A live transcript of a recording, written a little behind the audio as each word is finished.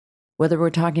Whether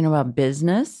we're talking about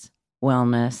business,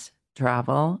 wellness,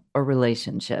 travel, or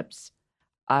relationships,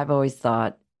 I've always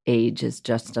thought age is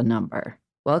just a number.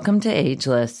 Welcome to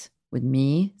Ageless with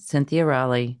me, Cynthia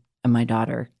Rowley, and my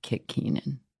daughter, Kit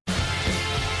Keenan.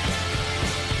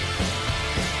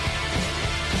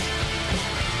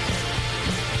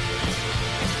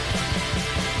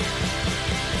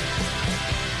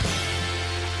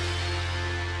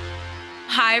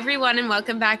 Hi, everyone, and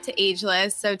welcome back to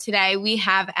Ageless. So today we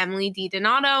have Emily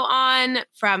DiDonato on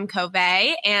from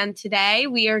Covey, and today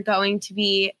we are going to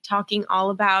be talking all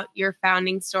about your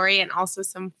founding story and also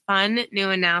some fun new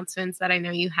announcements that I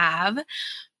know you have.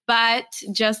 But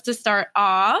just to start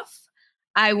off,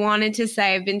 I wanted to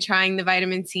say I've been trying the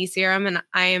vitamin C serum and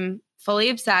I am fully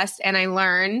obsessed, and I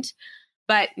learned,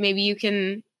 but maybe you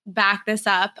can back this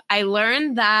up. I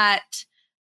learned that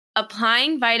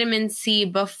applying vitamin C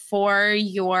before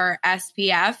your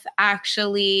SPF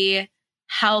actually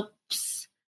helps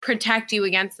protect you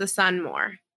against the sun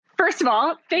more. First of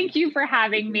all, thank you for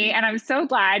having me. And I'm so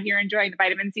glad you're enjoying the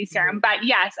vitamin C serum. But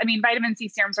yes, I mean, vitamin C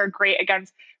serums are great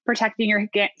against protecting your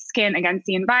skin against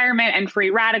the environment and free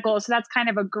radicals. So that's kind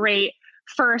of a great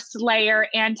first layer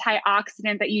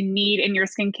antioxidant that you need in your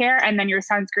skincare. And then your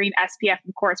sunscreen SPF,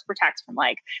 of course, protects from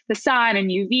like the sun and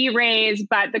UV rays.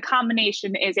 But the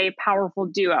combination is a powerful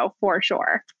duo for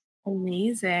sure.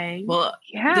 Amazing. Well,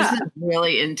 Yeah. This is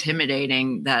really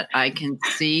intimidating that I can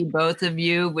see both of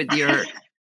you with your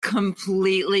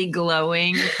completely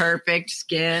glowing, perfect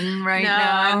skin right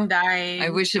now. I'm dying.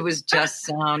 I wish it was just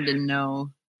sound and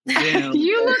no Zoom.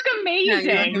 You look amazing.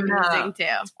 No, you look amazing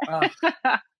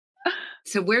too.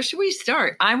 So where should we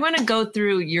start? I want to go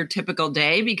through your typical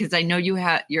day because I know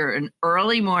you're an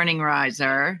early morning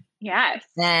riser. Yes.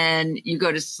 And you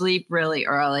go to sleep really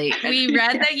early. We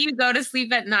read that you go to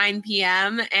sleep at 9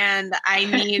 p.m. and I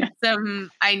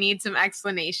need some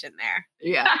explanation there.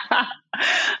 Yeah.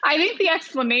 I think the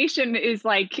explanation is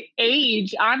like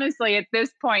age, honestly, at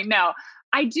this point. No,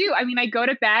 I do. I mean, I go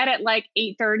to bed at like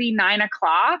 8:30, 9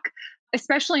 o'clock.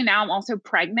 Especially now I'm also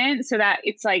pregnant, so that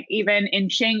it's like even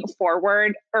inching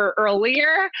forward or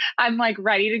earlier, I'm like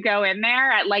ready to go in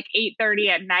there at like 8:30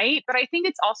 at night. But I think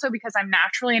it's also because I'm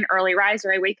naturally an early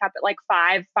riser. I wake up at like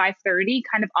 5:30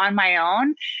 kind of on my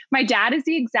own. My dad is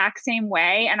the exact same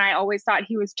way, and I always thought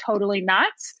he was totally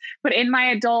nuts. But in my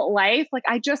adult life, like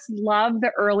I just love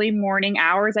the early morning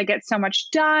hours. I get so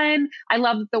much done. I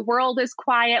love that the world is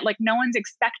quiet. Like no one's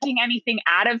expecting anything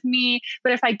out of me.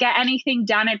 But if I get anything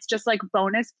done, it's just like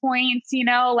bonus points, you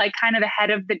know, like kind of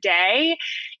ahead of the day.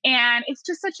 And it's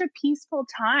just such a peaceful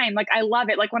time. Like I love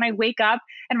it. Like when I wake up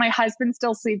and my husband's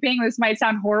still sleeping, this might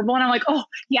sound horrible. And I'm like, oh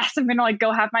yes, I'm going to like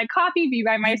go have my coffee, be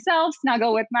by myself,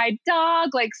 snuggle with my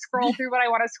dog, like scroll through what I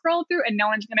want to scroll through and no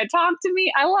one's going to talk to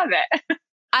me. I love it.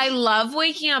 I love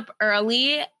waking up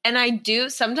early, and I do.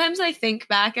 Sometimes I think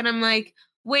back and I'm like,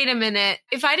 wait a minute,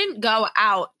 if I didn't go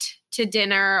out to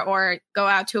dinner or go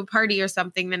out to a party or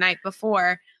something the night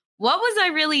before, what was I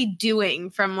really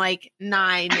doing from like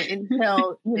 9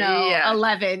 until,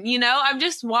 11? You know, I'm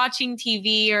just watching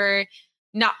TV or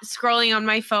not scrolling on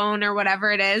my phone or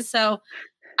whatever it is. So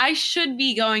I should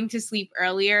be going to sleep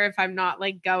earlier if I'm not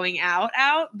like going out.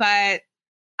 But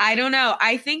I don't know.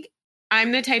 I think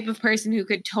I'm the type of person who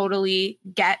could totally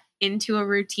get into a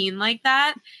routine like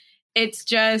that. It's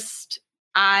just,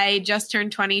 I just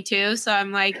turned 22. So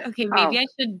I'm like, okay, maybe I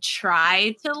should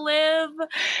try to live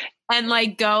and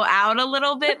like go out a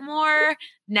little bit more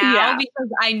now because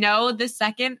I know the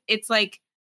second it's like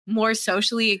more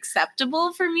socially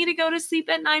acceptable for me to go to sleep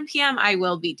at 9 p.m., I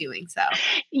will be doing so.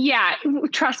 Yeah.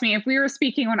 Trust me, if we were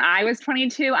speaking when I was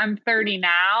 22, I'm 30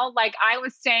 now. Like I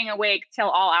was staying awake till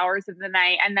all hours of the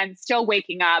night and then still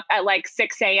waking up at like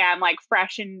 6 a.m., like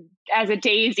fresh and as a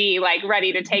daisy, like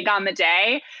ready to take on the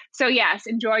day. So yes,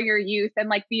 enjoy your youth and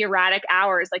like the erratic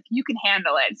hours. Like you can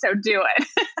handle it. So do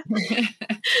it.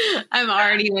 I'm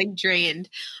already like drained.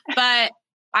 But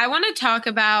I want to talk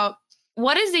about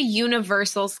what is a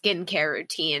universal skincare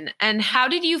routine and how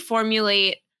did you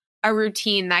formulate a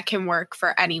routine that can work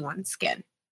for anyone's skin?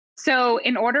 So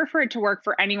in order for it to work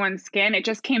for anyone's skin, it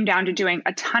just came down to doing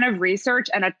a ton of research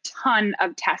and a ton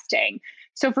of testing.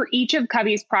 So for each of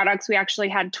Covey's products, we actually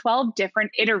had 12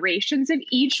 different iterations of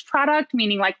each product,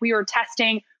 meaning like we were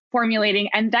testing, formulating,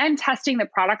 and then testing the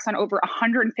products on over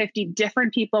 150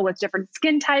 different people with different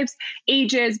skin types,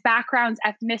 ages, backgrounds,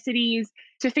 ethnicities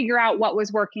to figure out what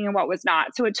was working and what was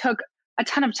not. So it took a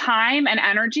ton of time and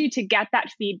energy to get that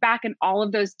feedback in all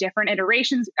of those different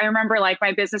iterations. I remember like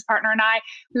my business partner and I,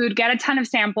 we would get a ton of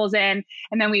samples in,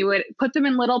 and then we would put them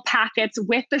in little packets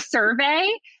with the survey,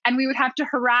 and we would have to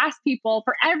harass people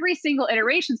for every single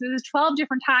iteration. So this is 12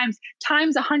 different times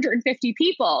 150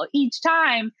 people each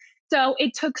time. So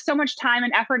it took so much time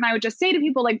and effort. And I would just say to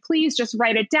people, like, please just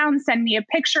write it down, send me a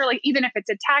picture, like, even if it's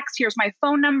a text, here's my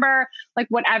phone number, like,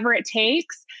 whatever it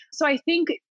takes. So I think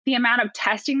the amount of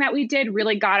testing that we did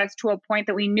really got us to a point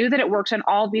that we knew that it worked on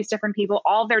all of these different people,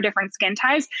 all of their different skin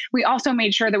types. We also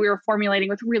made sure that we were formulating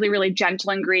with really, really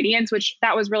gentle ingredients, which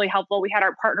that was really helpful. We had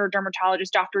our partner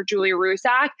dermatologist, Dr. Julie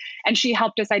Rusak, and she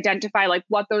helped us identify like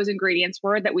what those ingredients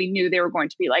were that we knew they were going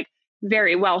to be like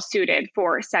very well suited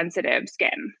for sensitive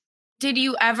skin. Did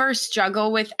you ever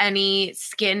struggle with any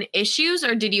skin issues,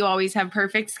 or did you always have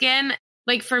perfect skin?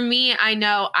 Like for me, I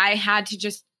know I had to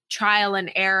just trial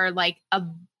and error like a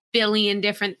billion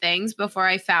different things before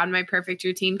I found my perfect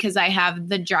routine because I have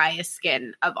the driest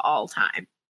skin of all time.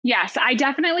 Yes, I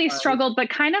definitely struggled, but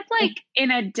kind of like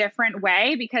in a different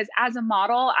way, because as a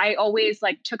model, I always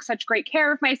like took such great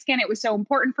care of my skin. It was so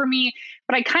important for me,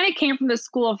 but I kind of came from the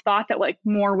school of thought that like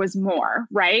more was more,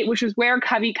 right? Which was where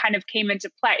Covey kind of came into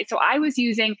play. So I was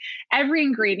using every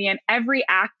ingredient, every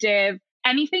active,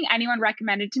 anything anyone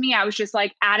recommended to me, I was just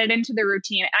like added into the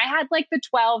routine. I had like the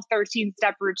 12, 13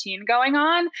 step routine going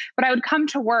on, but I would come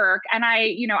to work and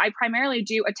I primarily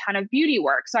do a ton of beauty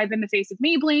work. So I've been the face of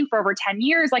Maybelline for over 10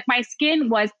 years. Like my skin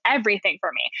was everything for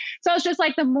me. So it's just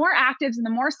like the more actives and the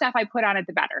more stuff I put on it,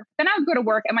 the better. Then I would go to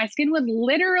work and my skin would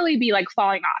literally be like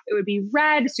falling off. It would be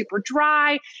red, super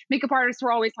dry. Makeup artists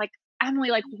were always like,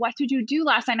 Emily, like, what did you do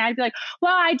last night? And I'd be like,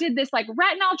 well, I did this like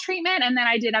retinol treatment, and then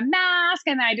I did a mask,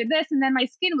 and then I did this. And then my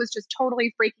skin was just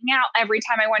totally freaking out every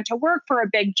time I went to work for a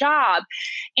big job.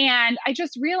 And I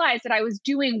just realized that I was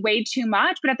doing way too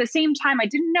much. But at the same time, I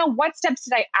didn't know what steps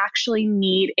did I actually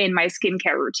need in my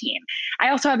skincare routine.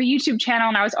 I also have a YouTube channel,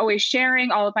 and I was always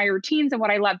sharing all of my routines and what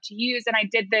I love to use. And I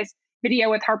did this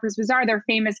video with Harper's Bazaar, their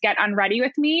famous Get Unready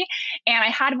with Me. And I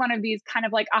had one of these kind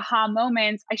of like aha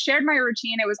moments. I shared my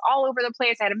routine. It was all over the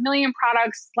place. I had a million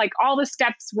products, like all the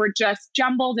steps were just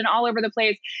jumbled and all over the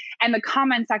place. And the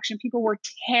comment section, people were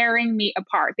tearing me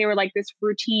apart. They were like, this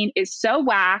routine is so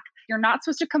whack. You're not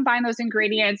supposed to combine those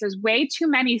ingredients. There's way too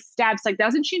many steps. Like,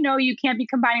 doesn't you know you can't be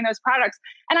combining those products?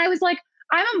 And I was like,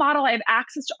 I'm a model. I have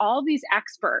access to all of these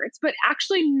experts, but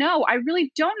actually, no, I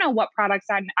really don't know what products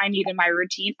I need in my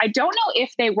routine. I don't know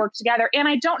if they work together, and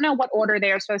I don't know what order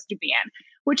they are supposed to be in,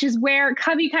 which is where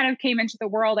Covey kind of came into the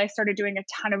world. I started doing a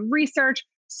ton of research,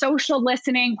 social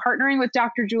listening, partnering with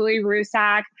Dr. Julie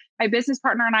Rusak. My business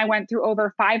partner and I went through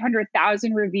over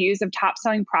 500,000 reviews of top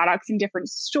selling products in different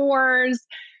stores.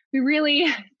 We really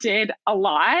did a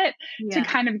lot to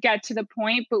kind of get to the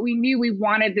point, but we knew we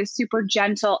wanted this super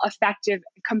gentle, effective,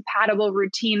 compatible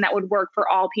routine that would work for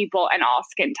all people and all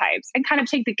skin types and kind of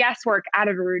take the guesswork out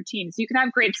of a routine. So you can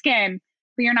have great skin,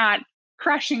 but you're not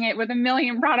crushing it with a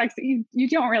million products that you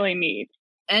don't really need.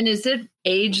 And is it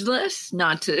ageless?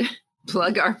 Not to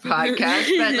plug our podcast,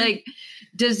 but like,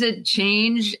 does it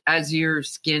change as your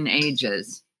skin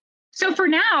ages? So for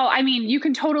now, I mean, you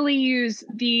can totally use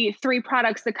the 3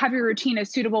 products. The Covey routine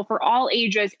is suitable for all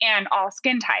ages and all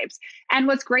skin types. And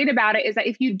what's great about it is that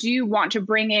if you do want to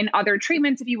bring in other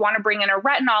treatments, if you want to bring in a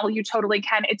retinol, you totally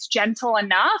can. It's gentle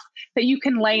enough that you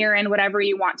can layer in whatever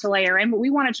you want to layer in. But we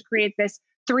wanted to create this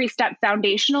 3-step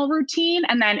foundational routine.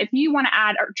 And then if you want to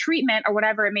add a treatment or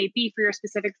whatever it may be for your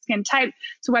specific skin type,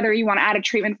 so whether you want to add a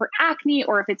treatment for acne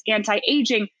or if it's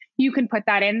anti-aging, you can put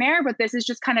that in there, but this is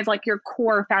just kind of like your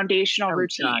core foundational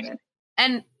routine.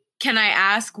 And can I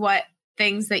ask what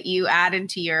things that you add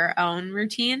into your own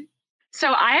routine?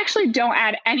 So I actually don't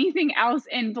add anything else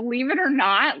in, believe it or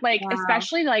not, like,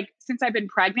 especially like since I've been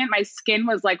pregnant, my skin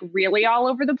was like really all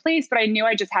over the place, but I knew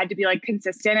I just had to be like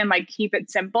consistent and like keep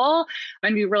it simple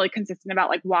and be really consistent about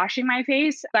like washing my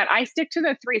face. But I stick to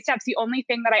the 3 steps. The only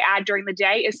thing that I add during the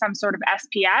day is some sort of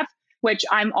SPF, which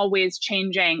I'm always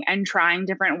changing and trying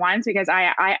different ones because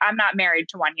I'm not married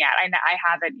to one yet. I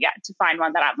haven't yet to find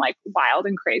one that I'm like wild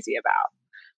and crazy about.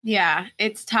 Yeah,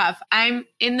 it's tough. I'm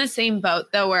in the same boat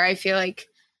though, where I feel like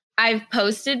I've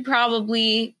posted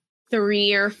probably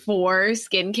 3 or 4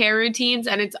 skincare routines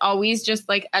and it's always just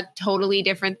like a totally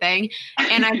different thing.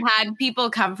 And I've had people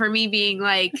come for me being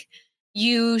like,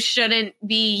 you shouldn't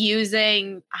be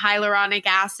using hyaluronic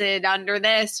acid under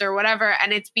this or whatever.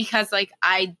 And it's because like,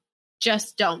 I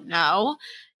just don't know.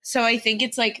 So I think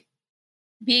it's like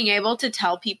being able to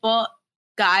tell people,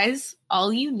 guys,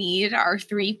 all you need are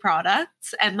 3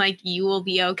 products and like you will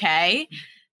be okay.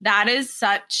 That is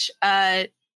such a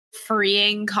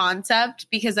freeing concept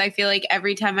because I feel like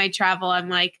every time I travel, I'm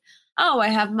like, oh, I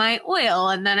have my oil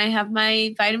and then I have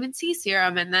my vitamin C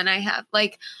serum and then I have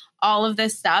like all of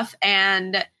this stuff.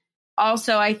 And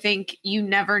also, I think you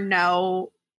never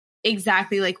know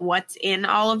exactly like what's in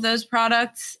all of those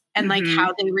products and like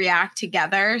how they react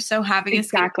together. So having a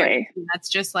skincare that's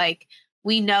just like,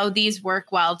 we know these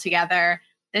work well together.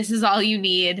 This is all you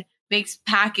need. Makes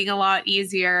packing a lot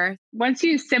easier. Once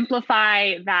you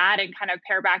simplify that and kind of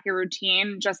pare back your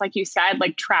routine, just like you said,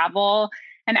 like travel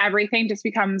and everything just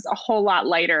becomes a whole lot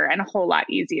lighter and a whole lot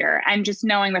easier. And just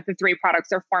knowing that the 3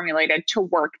 products are formulated to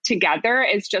work together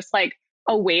is just like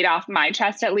a weight off my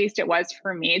chest. At least it was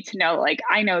for me to know, like,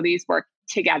 I know these work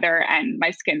together and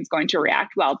my skin's going to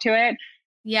react well to it.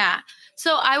 Yeah.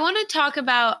 So I want to talk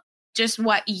about just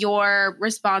what your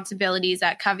responsibilities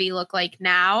at Covey look like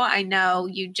now. I know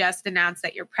you just announced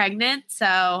that you're pregnant,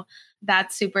 so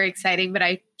that's super exciting, but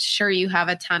I'm sure you have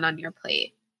a ton on your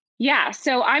plate. Yeah,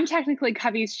 so I'm technically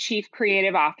Covey's chief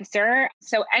creative officer.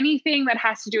 So anything that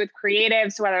has to do with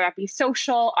creative, so whether that be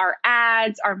social, our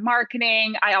ads, our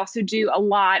marketing, I also do a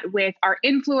lot with our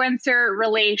influencer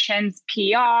relations,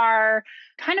 PR,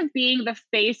 kind of being the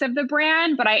face of the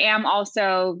brand, but I am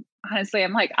also honestly,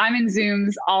 I'm in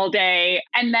Zooms all day.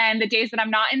 And then the days that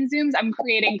I'm not in Zooms, I'm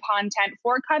creating content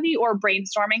for Covey or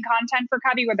brainstorming content for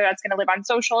Covey, whether that's going to live on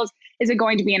socials. Is it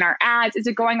going to be in our ads? Is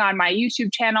it going on my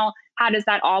YouTube channel? How does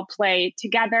that all play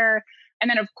together? And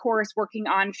then, of course, working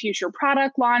on future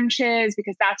product launches,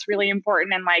 because that's really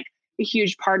important and like a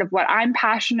huge part of what I'm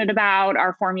passionate about,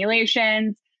 our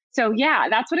formulations. So yeah,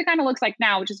 that's what it kind of looks like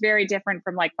now, which is very different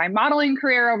from like my modeling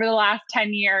career over the last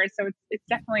 10 years. So it's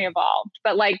definitely evolved,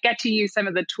 but like get to use some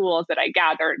of the tools that I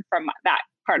gathered from that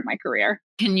part of my career.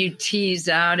 Can you tease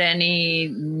out any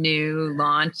new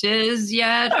launches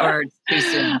yet or too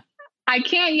soon? I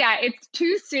can't yet. It's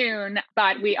too soon,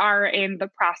 but we are in the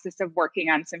process of working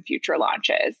on some future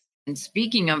launches. And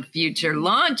speaking of future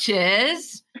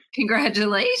launches,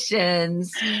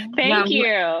 congratulations. Thank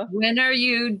you. When are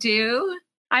you due?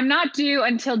 I'm not due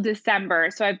until December,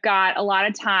 so I've got a lot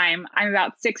of time. I'm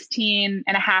about 16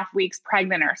 and a half weeks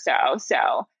pregnant or so.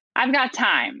 So I've got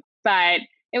time, but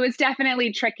it was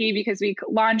definitely tricky because we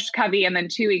launched Covey and then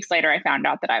 2 weeks later, I found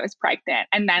out that I was pregnant.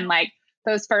 And then like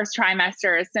those first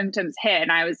trimester symptoms hit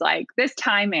and I was like, this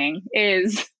timing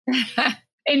is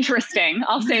interesting.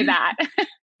 I'll say that.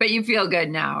 But you feel good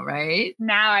now, right?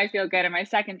 Now I feel good. In my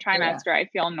second trimester, I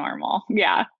feel normal.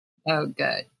 Yeah. Oh,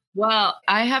 good. Well,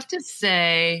 I have to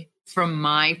say, from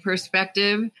my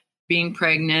perspective, being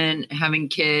pregnant, having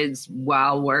kids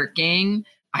while working,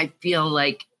 I feel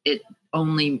like it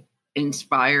only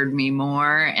inspired me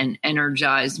more and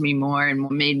energized me more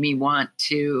and made me want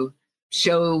to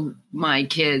show my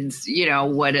kids,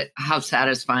 how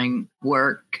satisfying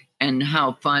work and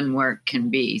how fun work can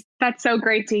be. That's so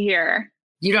great to hear.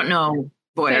 You don't know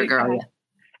boy or girl yet?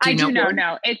 I do know.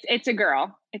 No, it's a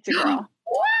girl. It's a girl.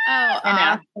 Oh,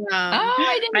 I know.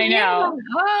 I didn't I know.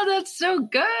 Oh, that's so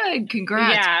good.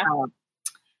 Congrats. Yeah.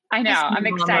 I know. I'm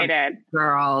excited.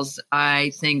 Girls,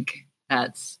 I think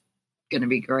that's going to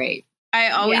be great. I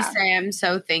always say I'm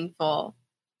so thankful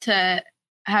to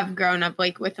have grown up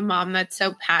like with a mom that's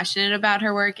so passionate about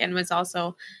her work and was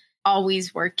also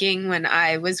always working when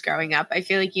I was growing up. I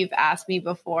feel like you've asked me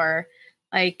before,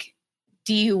 like,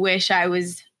 do you wish I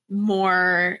was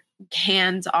more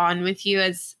hands-on with you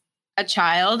as a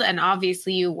child? And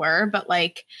obviously you were, but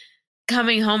like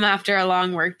coming home after a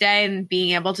long work day and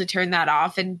being able to turn that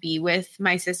off and be with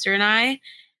my sister and I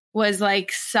was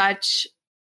like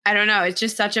I don't know, it's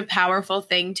just such a powerful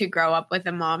thing to grow up with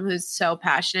a mom who's so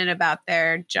passionate about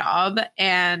their job.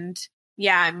 And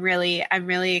yeah, I'm really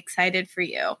excited for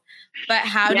you. But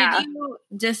how did you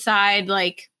decide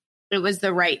like it was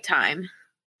the right time?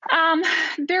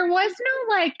 There was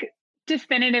no like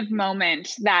definitive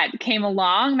moment that came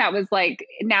along that was like,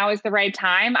 now is the right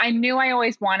time. I knew I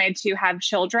always wanted to have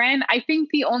children. I think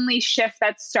the only shift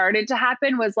that started to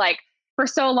happen was like, for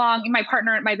so long, my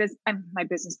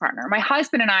business partner, my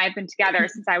husband and I have been together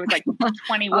since I was like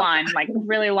 21, like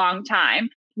really long time.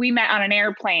 We met on an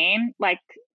airplane like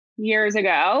years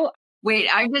ago. Wait,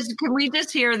 can we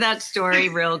just hear that story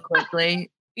real quickly?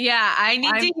 Yeah, I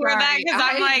need to hear that because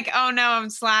I'm like, oh no, I'm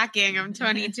slacking. I'm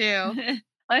 22.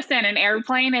 Listen, an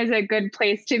airplane is a good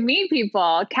place to meet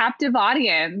people, captive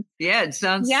audience. Yeah, it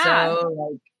sounds so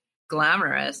like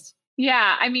glamorous.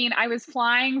 Yeah, I mean, I was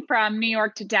flying from New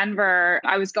York to Denver.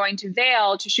 I was going to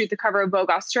Vail to shoot the cover of Vogue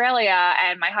Australia,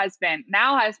 and my husband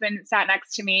sat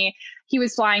next to me. He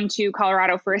was flying to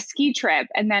Colorado for a ski trip,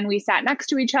 and then we sat next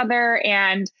to each other,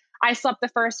 and I slept the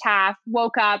first half,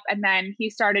 woke up, and then he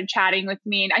started chatting with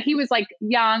me. And he was like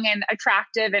young and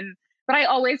attractive, but I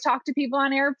always talk to people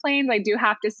on airplanes. I do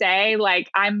have to say, like,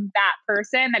 I'm that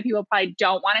person that people probably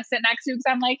don't want to sit next to because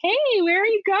I'm like, hey, where are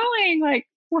you going? Like,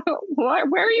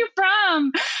 where are you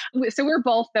from? So we're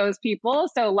both those people.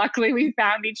 So luckily we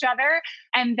found each other.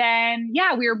 And then,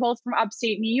 yeah, we were both from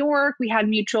upstate New York. We had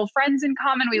mutual friends in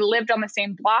common. We lived on the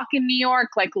same block in New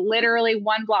York, like literally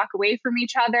one block away from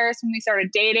each other. So when we started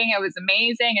dating, it was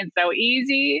amazing and so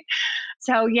easy.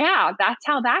 So yeah, that's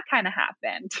how that kind of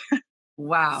happened.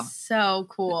 Wow. So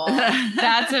cool.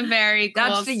 That's a very cool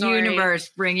That's the story. universe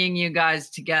bringing you guys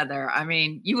together. I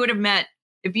mean, you would have met,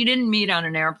 if you didn't meet on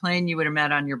an airplane, you would have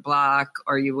met on your block,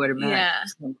 or you would have met. Yeah,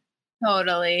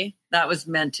 totally. That was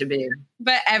meant to be.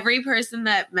 But every person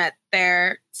that met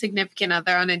their significant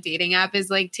other on a dating app is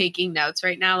like taking notes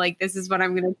right now. Like, this is what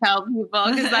I'm going to tell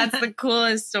people because that's the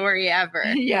coolest story ever.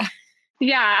 Yeah.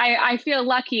 Yeah, I feel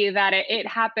lucky that it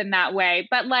happened that way.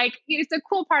 But like, it's a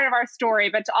cool part of our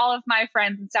story. But to all of my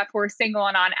friends and stuff who are single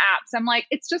and on apps, I'm like,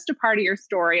 it's just a part of your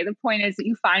story. The point is that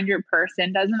you find your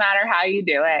person. Doesn't matter how you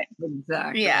do it.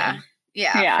 Exactly. Yeah.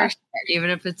 Yeah. For sure.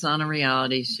 Even if it's on a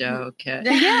reality show. Okay.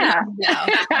 Yeah.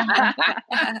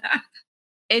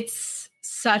 It's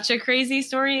such a crazy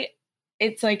story.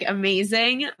 It's like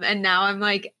amazing. And now I'm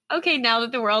like, okay, now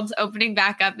that the world's opening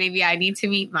back up, maybe I need to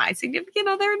meet my significant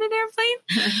other in an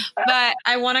airplane. But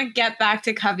I want to get back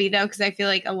to Covey though, because I feel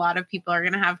like a lot of people are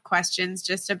going to have questions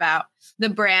just about the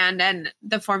brand and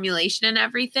the formulation and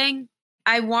everything.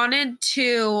 I wanted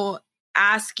to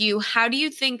ask you, how do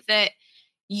you think that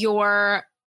your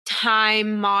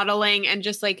time modeling and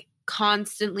just like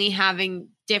constantly having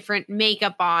different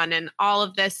makeup on and all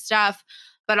of this stuff,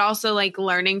 but also like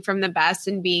learning from the best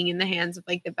and being in the hands of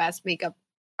like the best makeup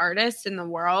artists in the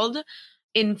world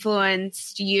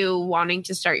influenced you wanting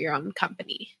to start your own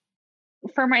company?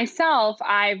 For myself,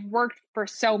 I've worked for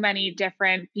so many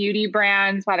different beauty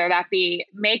brands, whether that be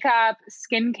makeup,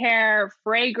 skincare,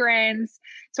 fragrance.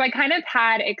 So I kind of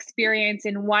had experience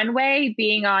in one way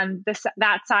being on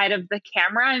that side of the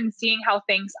camera and seeing how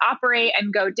things operate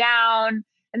and go down.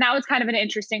 And that was kind of an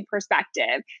interesting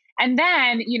perspective. And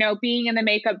then, being in the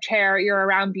makeup chair, you're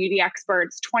around beauty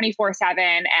experts 24/7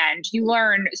 and you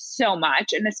learn so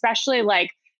much. And especially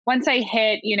like once I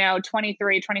hit,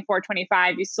 23, 24,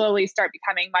 25, you slowly start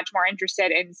becoming much more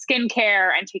interested in skincare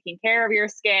and taking care of your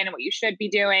skin and what you should be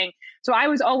doing. So I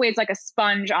was always like a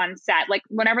sponge on set. Like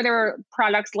whenever there were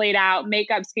products laid out,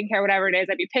 makeup, skincare, whatever it is,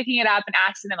 I'd be picking it up and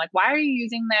asking them like, why are you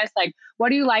using this? Like, what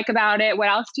do you like about it? What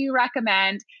else do you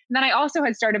recommend? And then I also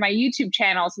had started my YouTube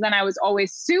channel. So then I was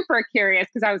always super curious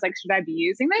because I was like, should I be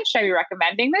using this? Should I be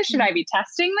recommending this? Should I be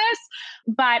testing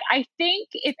this? But I think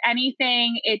if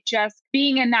anything, it just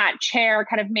being in that chair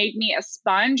kind of made me a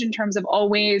sponge in terms of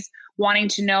always wanting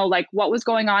to know like what was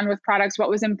going on with products, what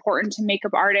was important to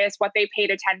makeup artists, what they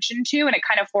paid attention to. And it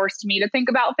kind of forced me to think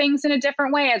about things in a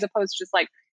different way, as opposed to just like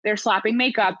they're slapping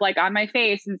makeup like on my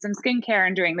face and some skincare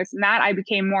and doing this and that. I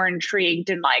became more intrigued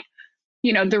in like,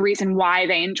 the reason why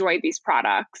they enjoyed these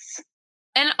products.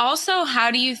 And also, how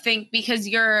do you think, because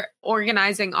you're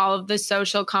organizing all of the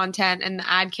social content and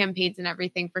the ad campaigns and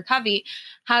everything for Covey,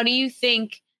 how do you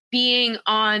think being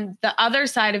on the other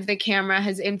side of the camera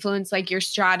has influenced like your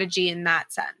strategy in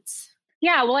that sense?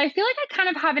 Yeah, well, I feel like I kind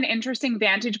of have an interesting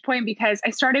vantage point because I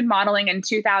started modeling in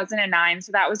 2009.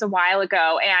 So that was a while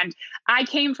ago. And I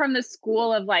came from the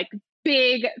school of like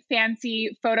big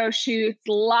fancy photo shoots,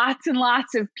 lots and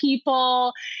lots of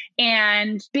people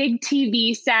and big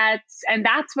TV sets. And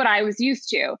that's what I was used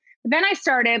to. But then I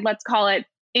started, let's call it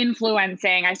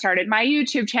influencing. I started my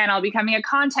YouTube channel, becoming a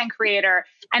content creator,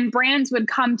 and brands would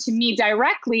come to me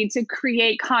directly to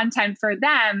create content for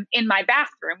them in my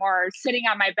bathroom or sitting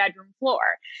on my bedroom floor.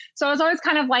 So I was always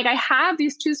kind of like, I have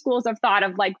these two schools of thought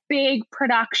of like big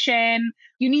production.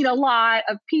 You need a lot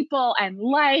of people and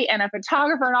light and a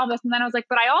photographer and all this. And then I was like,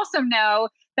 but I also know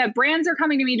that brands are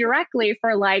coming to me directly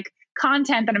for like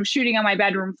content that I'm shooting on my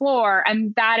bedroom floor.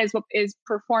 And that is what is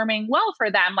performing well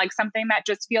for them. Like something that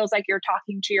just feels like you're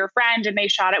talking to your friend and they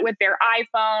shot it with their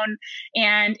iPhone.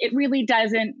 And it really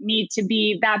doesn't need to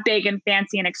be that big and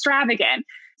fancy and extravagant.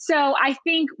 So I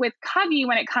think with Covey,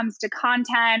 when it comes to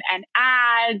content and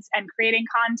ads and creating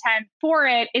content for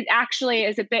it, it actually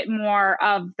is a bit more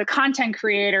of the content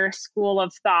creator school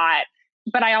of thought.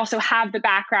 But I also have the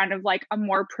background of like a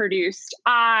more produced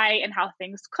eye and how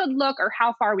things could look or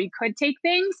how far we could take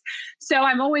things. So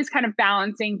I'm always kind of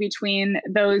balancing between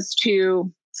those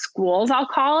two schools, I'll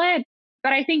call it.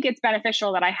 But I think it's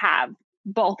beneficial that I have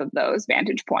both of those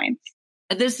vantage points.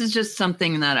 This is just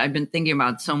something that I've been thinking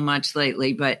about so much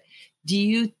lately, but Do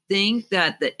you think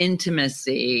that the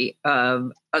intimacy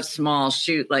of a small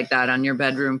shoot like that on your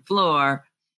bedroom floor,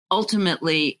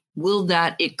 ultimately, will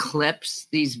that eclipse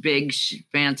these big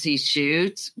fancy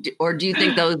shoots? Or do you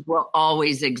think those will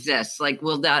always exist? Like,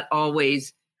 will that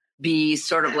always be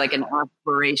sort of like an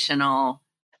aspirational,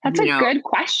 That's a good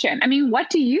question. I mean, what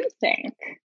do you think?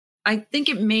 I think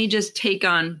it may just take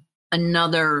on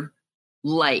another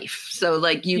life. So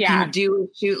like you can do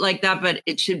a shoot like that, but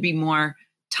it should be more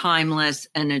timeless,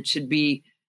 and it should be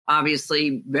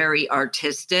obviously very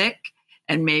artistic,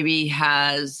 and maybe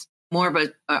has more of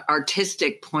a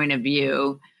artistic point of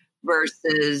view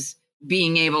versus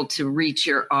being able to reach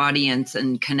your audience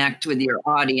and connect with your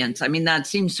audience. I mean, that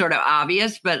seems sort of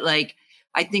obvious, but like,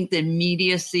 I think the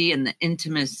immediacy and the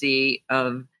intimacy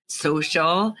of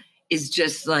social is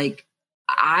just like,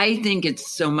 I think it's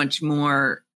so much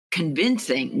more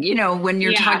convincing, you know, when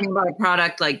you're talking about a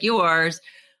product like yours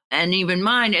and even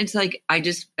mine. It's like, I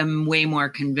just am way more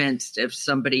convinced if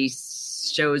somebody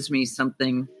shows me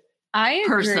something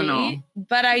personal.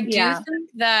 But I do think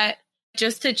that,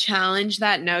 just to challenge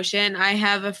that notion, I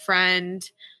have a friend,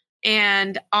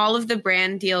 and all of the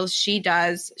brand deals she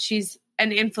does, she's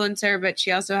an influencer, but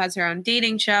she also has her own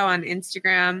dating show on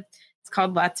Instagram. It's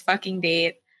called Let's Fucking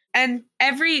Date. And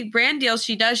every brand deal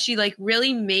she does, she like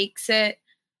really makes it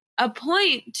a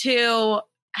point to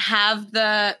have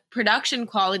the production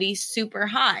quality super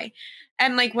high.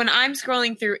 And like when I'm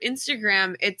scrolling through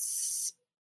Instagram, it's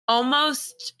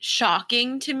almost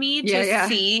shocking to me to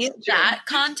see that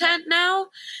content now,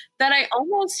 that I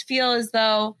almost feel as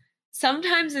though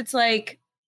sometimes it's like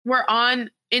we're on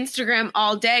Instagram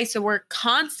all day, so we're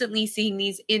constantly seeing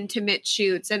these intimate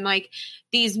shoots and like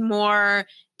these more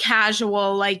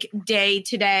casual, like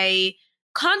day-to-day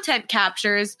content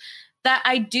captures, that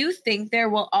I do think there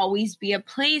will always be a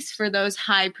place for those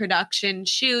high production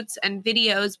shoots and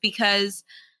videos, because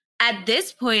at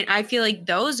this point, I feel like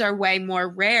those are way more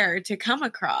rare to come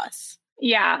across.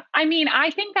 Yeah. I mean,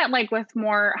 I think that like with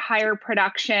more higher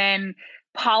production,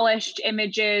 polished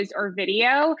images or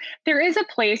video, there is a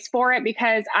place for it,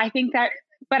 because I think that,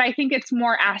 but I think it's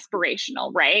more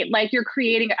aspirational, right? Like you're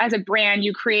creating, as a brand,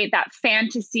 you create that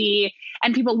fantasy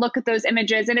and people look at those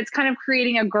images and it's kind of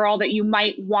creating a girl that you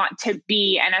might want to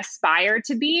be and aspire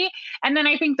to be. And then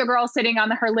I think the girl sitting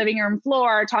on her living room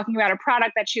floor talking about a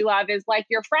product that she loves is like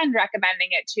your friend recommending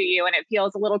it to you, and it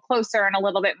feels a little closer and a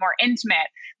little bit more intimate.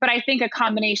 But I think a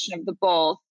combination of the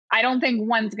both, I don't think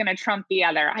one's going to trump the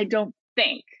other. I don't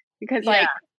think, because like,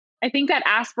 I think that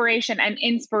aspiration and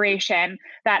inspiration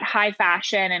that high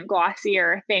fashion and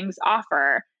glossier things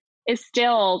offer is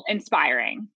still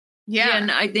inspiring. Yeah. And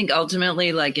I think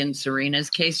ultimately, like in Serena's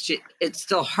case, it's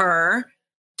still her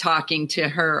talking to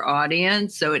her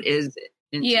audience. So it is.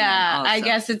 Yeah. I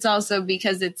guess it's also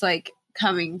because it's like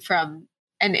coming from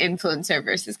an influencer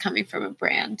versus coming from a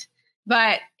brand.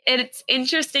 But it's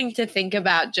interesting to think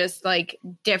about just like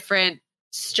different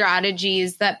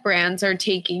strategies that brands are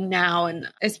taking now, and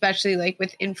especially like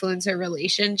with influencer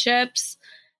relationships,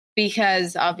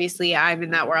 because obviously I'm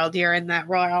in that world, you're in that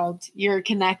world, you're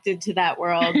connected to that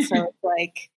world. So it's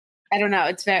like, I don't know,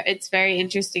 it's very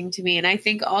interesting to me. And I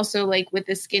think also like with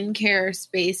the skincare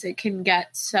space, it can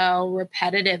get so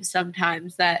repetitive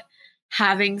sometimes that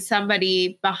having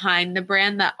somebody behind the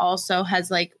brand that also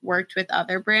has like worked with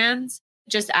other brands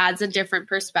just adds a different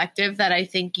perspective that I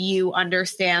think you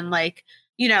understand, like,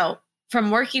 you know, from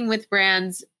working with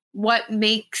brands, what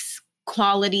makes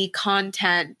quality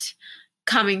content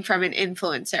coming from an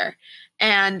influencer?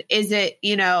 And is it,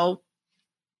 you know,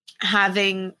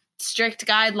 having strict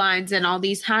guidelines and all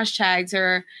these hashtags,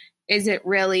 or is it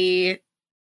really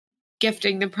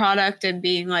gifting the product and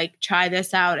being like, try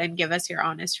this out and give us your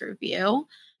honest review?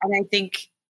 And I think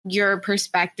your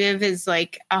perspective is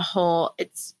like a whole,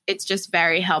 it's just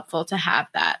very helpful to have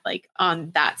that like on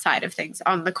that side of things,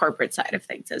 on the corporate side of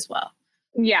things as well.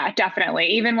 Yeah, definitely.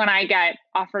 Even when I get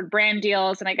offered brand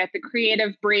deals and I get the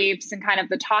creative briefs and kind of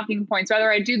the talking points,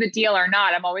 whether I do the deal or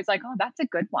not, I'm always like, oh, that's a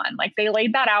good one. Like they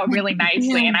laid that out really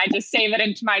nicely. And I just save it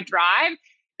into my drive,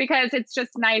 because it's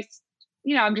just nice.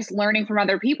 You know, I'm just learning from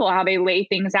other people how they lay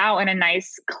things out in a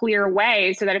nice, clear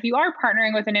way, so that if you are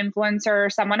partnering with an influencer or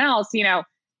someone else,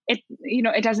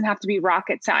 it doesn't have to be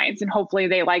rocket science, and hopefully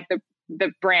they like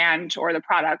the brand or the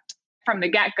product from the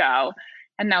get-go.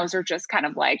 And those are just kind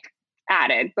of like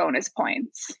added bonus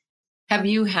points. Have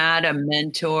you had a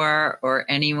mentor or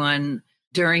anyone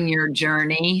during your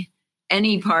journey,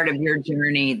 any part of your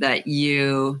journey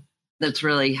that's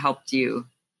really helped you?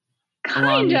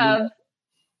 Kind of.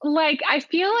 Like, I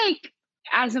feel like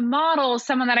as a model,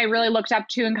 someone that I really looked up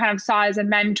to and kind of saw as a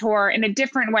mentor in a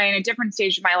different way, in a different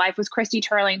stage of my life, was Christy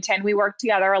Turlington. We worked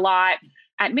together a lot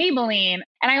at Maybelline,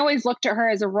 and I always looked at her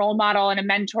as a role model and a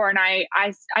mentor. And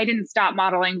I didn't stop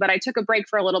modeling, but I took a break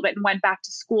for a little bit and went back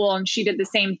to school, and she did the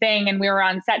same thing. And we were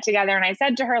on set together, and I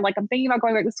said to her, like, I'm thinking about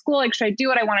going back to school. Like, should I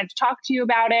do it? I wanted to talk to you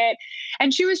about it.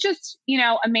 And she was just,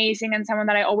 amazing, and someone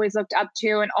that I always looked up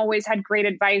to and always had great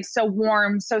advice. So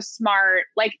warm, so smart,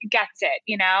 like gets it,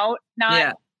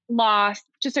 not lost,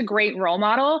 just a great role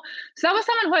model. So that was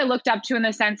someone who I looked up to in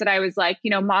the sense that I was like,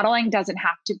 modeling doesn't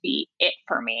have to be it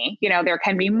for me. There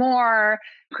can be more.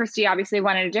 Christy obviously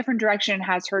went in a different direction,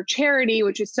 has her charity,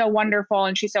 which is so wonderful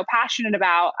and she's so passionate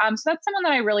about. So that's someone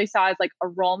that I really saw as like a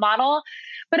role model.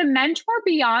 But a mentor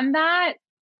beyond that,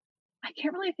 I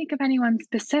can't really think of anyone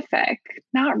specific.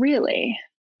 Not really.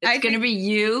 It's going to be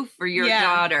you for your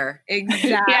daughter.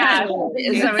 Exactly.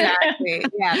 Exactly.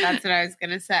 Yeah, that's what I was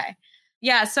going to say.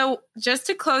 Yeah. So just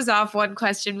to close off, one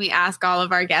question we ask all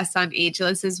of our guests on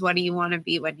Ageless is, what do you want to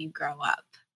be when you grow up?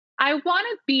 I want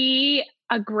to be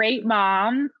a great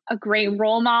mom, a great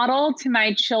role model to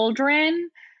my children.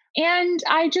 And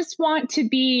I just want to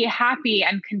be happy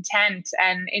and content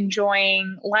and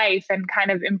enjoying life and kind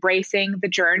of embracing the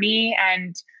journey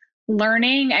and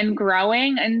learning and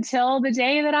growing until the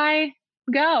day that I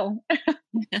go.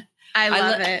 I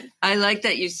love it. I like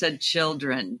that you said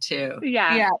children too.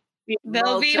 Yeah.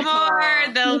 There'll be more.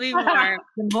 There'll be more.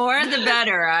 The more, the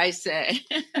better, I say.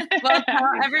 Well, tell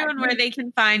everyone where they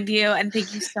can find you. And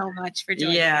thank you so much for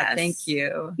joining us. Yeah, thank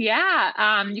you.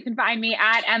 Yeah. You can find me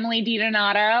at Emily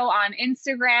DiDonato on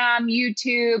Instagram,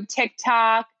 YouTube,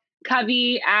 TikTok,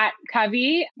 Covey at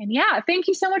Covey. And thank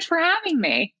you so much for having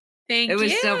me. It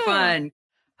was so fun.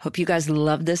 Hope you guys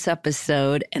loved this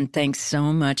episode. And thanks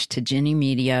so much to Ginny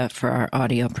Media for our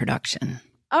audio production.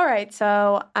 All right,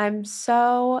 so I'm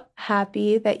so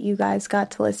happy that you guys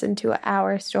got to listen to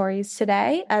our stories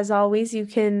today. As always, you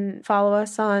can follow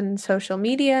us on social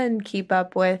media and keep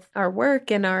up with our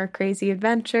work and our crazy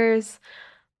adventures.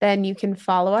 Then you can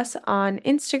follow us on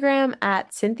Instagram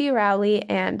at Cynthia Rowley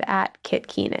and at Kit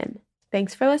Keenan.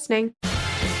 Thanks for listening.